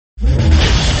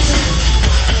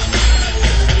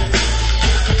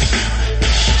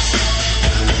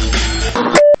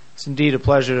indeed a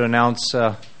pleasure to announce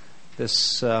the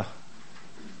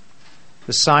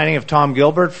signing of Tom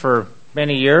Gilbert for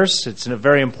many years. It's a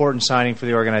very important signing for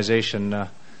the organization.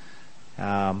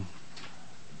 Tom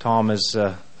has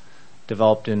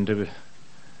developed into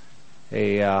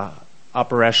a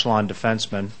upper echelon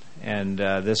defenseman, and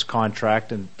this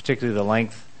contract, and particularly the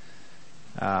length,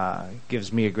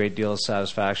 gives me a great deal of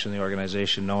satisfaction in the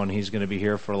organization, knowing he's going to be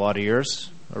here for a lot of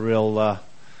years. A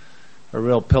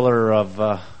real pillar of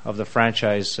the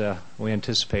franchise, we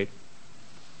anticipate.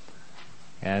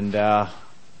 And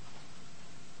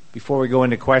before we go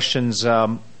into questions,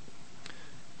 we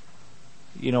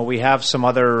have some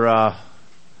other.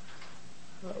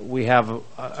 We have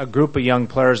a group of young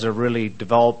players that have really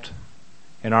developed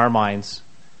in our minds,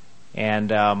 and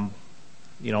Tom,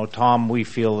 we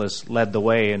feel, has led the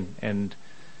way, and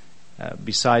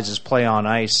besides his play on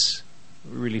ice,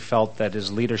 we really felt that his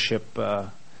leadership,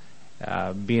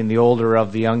 being the older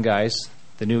of the young guys,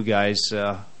 the new guys,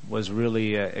 was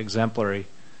really exemplary,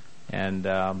 and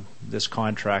this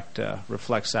contract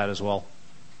reflects that as well.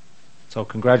 So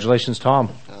congratulations, Tom.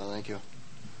 Thank you.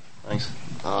 Thanks.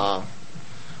 I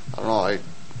don't know.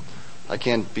 I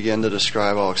can't begin to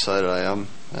describe how excited I am,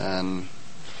 and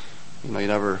you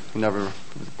never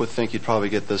would think you'd probably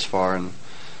get this far, and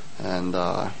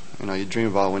you dream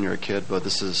about when you're a kid, but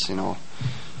this has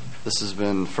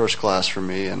been first class for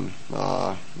me, and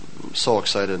I'm so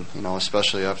excited,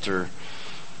 especially after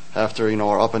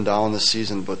our up and down this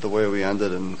season, but the way we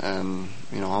ended, and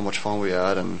how much fun we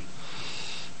had, and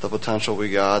the potential we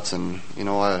got, and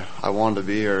I wanted to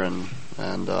be here, and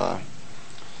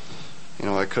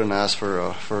I couldn't ask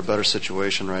for a better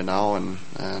situation right now,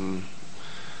 and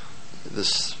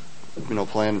this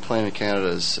playing in Canada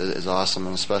is awesome,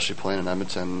 and especially playing in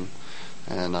Edmonton,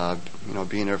 and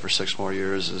being here for 6 more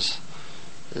years is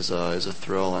a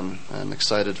thrill, and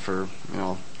excited for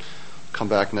come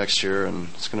back next year, and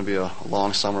it's going to be a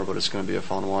long summer, but it's going to be a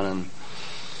fun one, and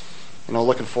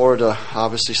looking forward to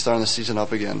obviously starting the season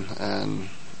up again, and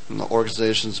the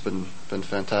organization's been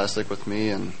fantastic with me,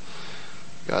 and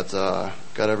got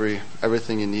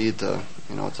everything you need to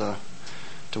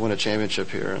win a championship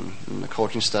here, and the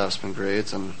coaching staff's been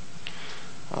great, and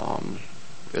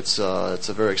it's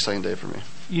a very exciting day for me.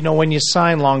 When you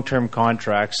sign long-term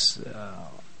contracts,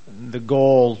 the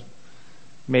goal,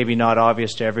 maybe not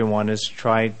obvious to everyone, is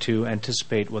try to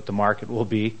anticipate what the market will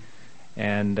be,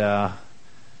 and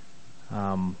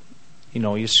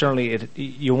you certainly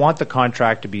you want the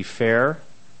contract to be fair.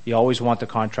 You always want the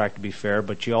contract to be fair,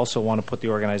 but you also want to put the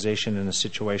organization in a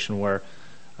situation where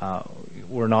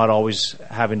we're not always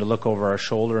having to look over our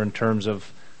shoulder in terms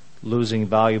of losing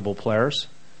valuable players,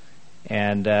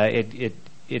 and it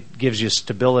gives you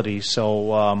stability.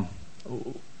 So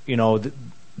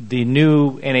the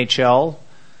new NHL,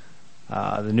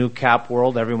 the new cap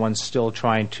world, everyone's still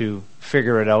trying to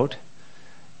figure it out,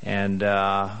 and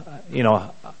I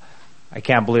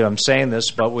can't believe I'm saying this,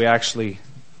 but we actually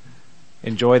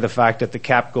enjoy the fact that the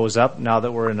cap goes up now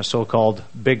that we're in a so-called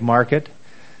big market,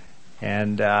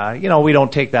 and we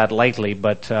don't take that lightly,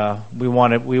 but we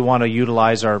want to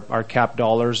utilize our cap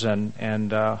dollars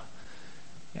and our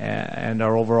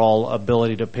overall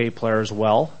ability to pay players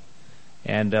well,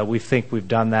 and we think we've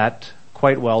done that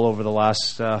quite well over the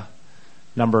last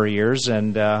number of years,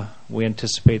 and we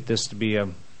anticipate this to be a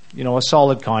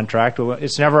solid contract.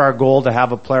 It's never our goal to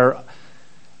have a player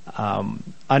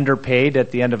underpaid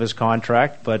at the end of his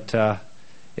contract, but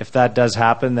if that does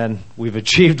happen, then we've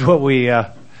achieved what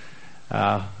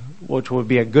which would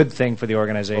be a good thing for the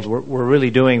organization. We're really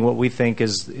doing what we think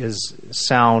is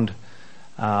sound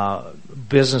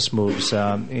business moves.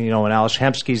 And Alex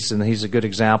Hemsky's, and he's a good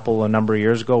example. A number of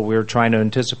years ago, we were trying to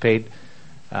anticipate.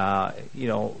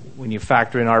 When you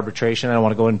factor in arbitration, I don't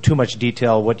want to go into too much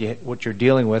detail what you're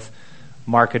dealing with,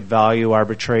 market value,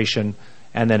 arbitration,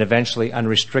 and then eventually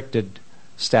unrestricted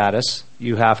status.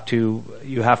 You have to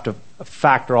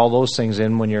factor all those things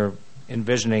in when you're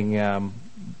envisioning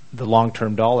the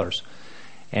long-term dollars.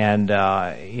 And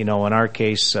in our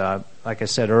case, like I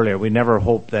said earlier, we never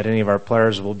hope that any of our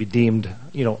players will be deemed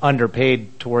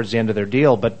underpaid towards the end of their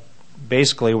deal. But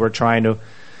basically, we're trying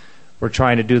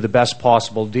to do the best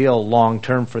possible deal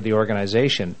long-term for the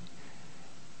organization.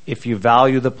 If you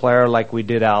value the player like we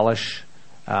did Alish,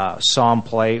 saw him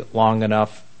play long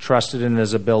enough, trusted in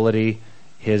his ability,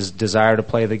 his desire to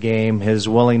play the game, his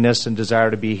willingness and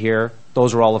desire to be here,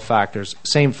 those are all the factors.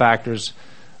 Same factors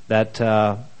that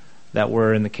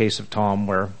were in the case of Tom,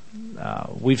 where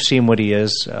we've seen what he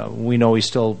is. We know he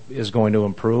still is going to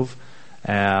improve.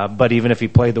 But even if he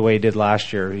played the way he did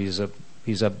last year, he's a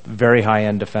very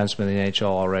high-end defenseman in the NHL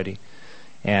already.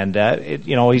 And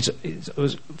he's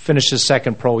was finished his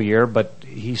second pro year, but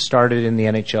he started in the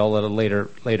NHL at a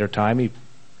later time. He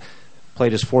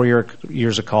played his 4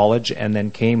 years of college and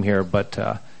then came here.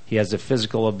 But he has the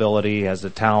physical ability, he has the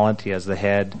talent, he has the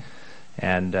head,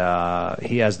 and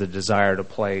he has the desire to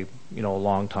play a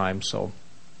long time. So,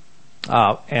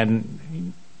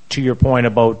 and to your point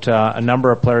about a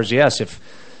number of players, yes. If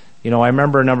I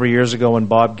remember a number of years ago when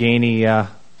Bob Gainey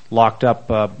locked up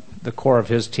the core of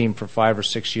his team for 5 or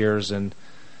 6 years, and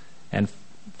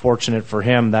fortunate for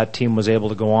him, that team was able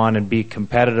to go on and be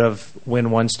competitive,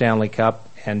 win one Stanley Cup,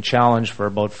 and challenge for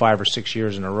about 5 or 6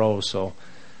 years in a row. So,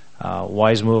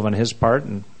 wise move on his part,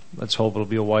 and let's hope it'll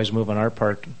be a wise move on our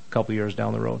part a couple years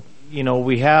down the road.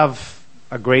 We have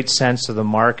a great sense of the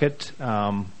market.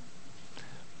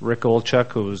 Rick Olchuk,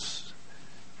 who's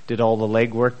did all the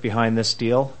legwork behind this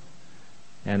deal,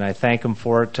 and I thank him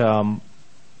for it.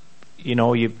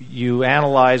 You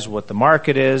analyze what the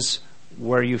market is,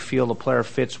 where you feel the player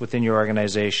fits within your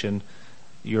organization,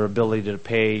 your ability to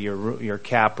pay, your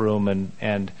cap room,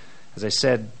 and as I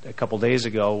said a couple days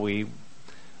ago, we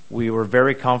were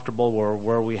very comfortable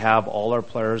where we have all our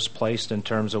players placed in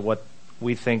terms of what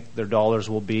we think their dollars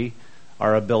will be,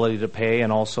 our ability to pay,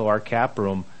 and also our cap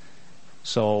room.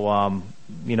 So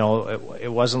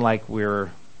it wasn't like we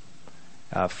were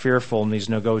fearful in these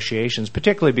negotiations,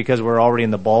 particularly because we're already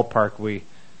in the ballpark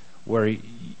where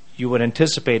you would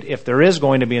anticipate if there is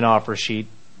going to be an offer sheet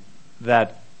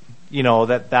that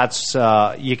that's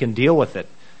you can deal with it.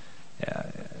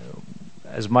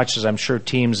 As much as I'm sure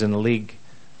teams in the league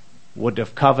would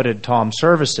have coveted Tom's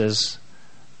services,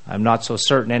 I'm not so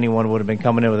certain anyone would have been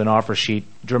coming in with an offer sheet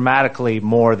dramatically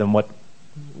more than what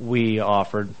we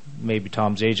offered. Maybe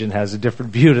Tom's agent has a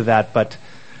different view to that, but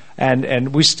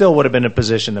and we still would have been in a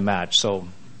position to match. So,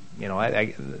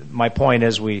 my point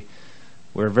is we're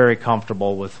very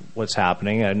comfortable with what's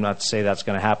happening. I'm not to say that's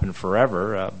going to happen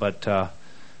forever, but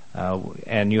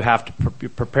and you have to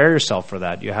prepare yourself for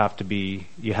that. You have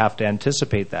to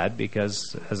anticipate that,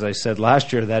 because, as I said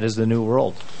last year, that is the new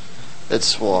world.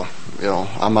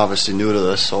 I'm obviously new to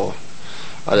this, so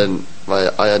I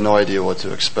had no idea what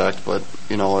to expect. But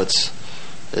it's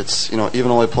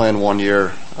even only playing 1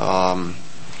 year,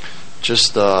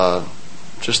 just the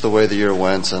way the year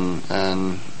went, and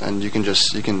you can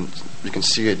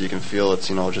see it, you can feel it.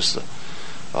 Just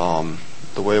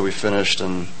the way we finished,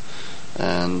 and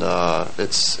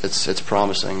it's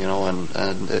promising,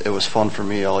 and it was fun for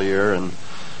me all year, and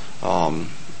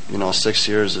 6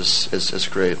 years is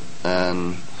great,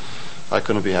 and I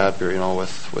couldn't be happier,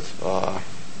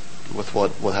 with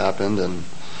what happened, and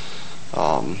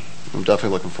I'm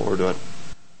definitely looking forward to it.